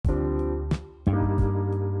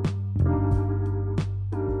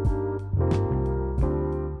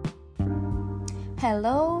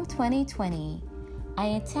Hello 2020. I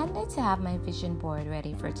intended to have my vision board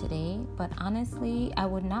ready for today, but honestly, I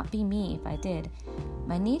would not be me if I did.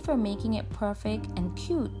 My need for making it perfect and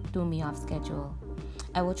cute threw me off schedule.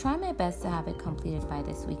 I will try my best to have it completed by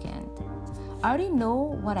this weekend. I already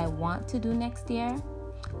know what I want to do next year.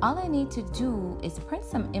 All I need to do is print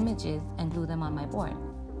some images and glue them on my board.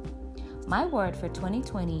 My word for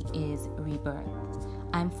 2020 is rebirth.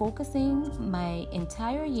 I'm focusing my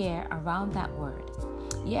entire year around that word.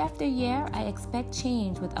 Year after year, I expect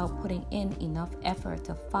change without putting in enough effort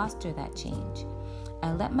to foster that change.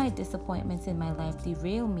 I let my disappointments in my life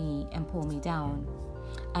derail me and pull me down.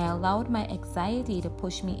 I allowed my anxiety to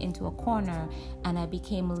push me into a corner, and I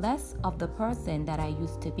became less of the person that I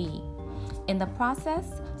used to be. In the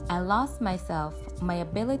process, I lost myself, my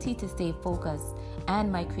ability to stay focused,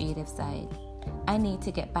 and my creative side. I need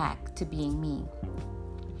to get back to being me.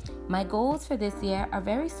 My goals for this year are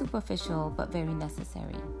very superficial but very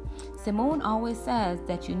necessary. Simone always says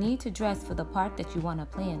that you need to dress for the part that you want to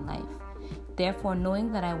play in life. Therefore,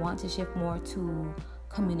 knowing that I want to shift more to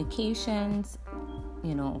communications,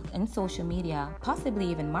 and social media, possibly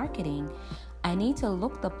even marketing, I need to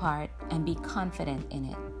look the part and be confident in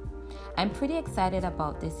it. I'm pretty excited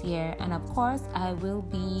about this year, and of course, I will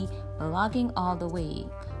be blogging all the way.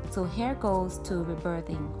 So here goes to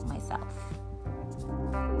rebirthing myself.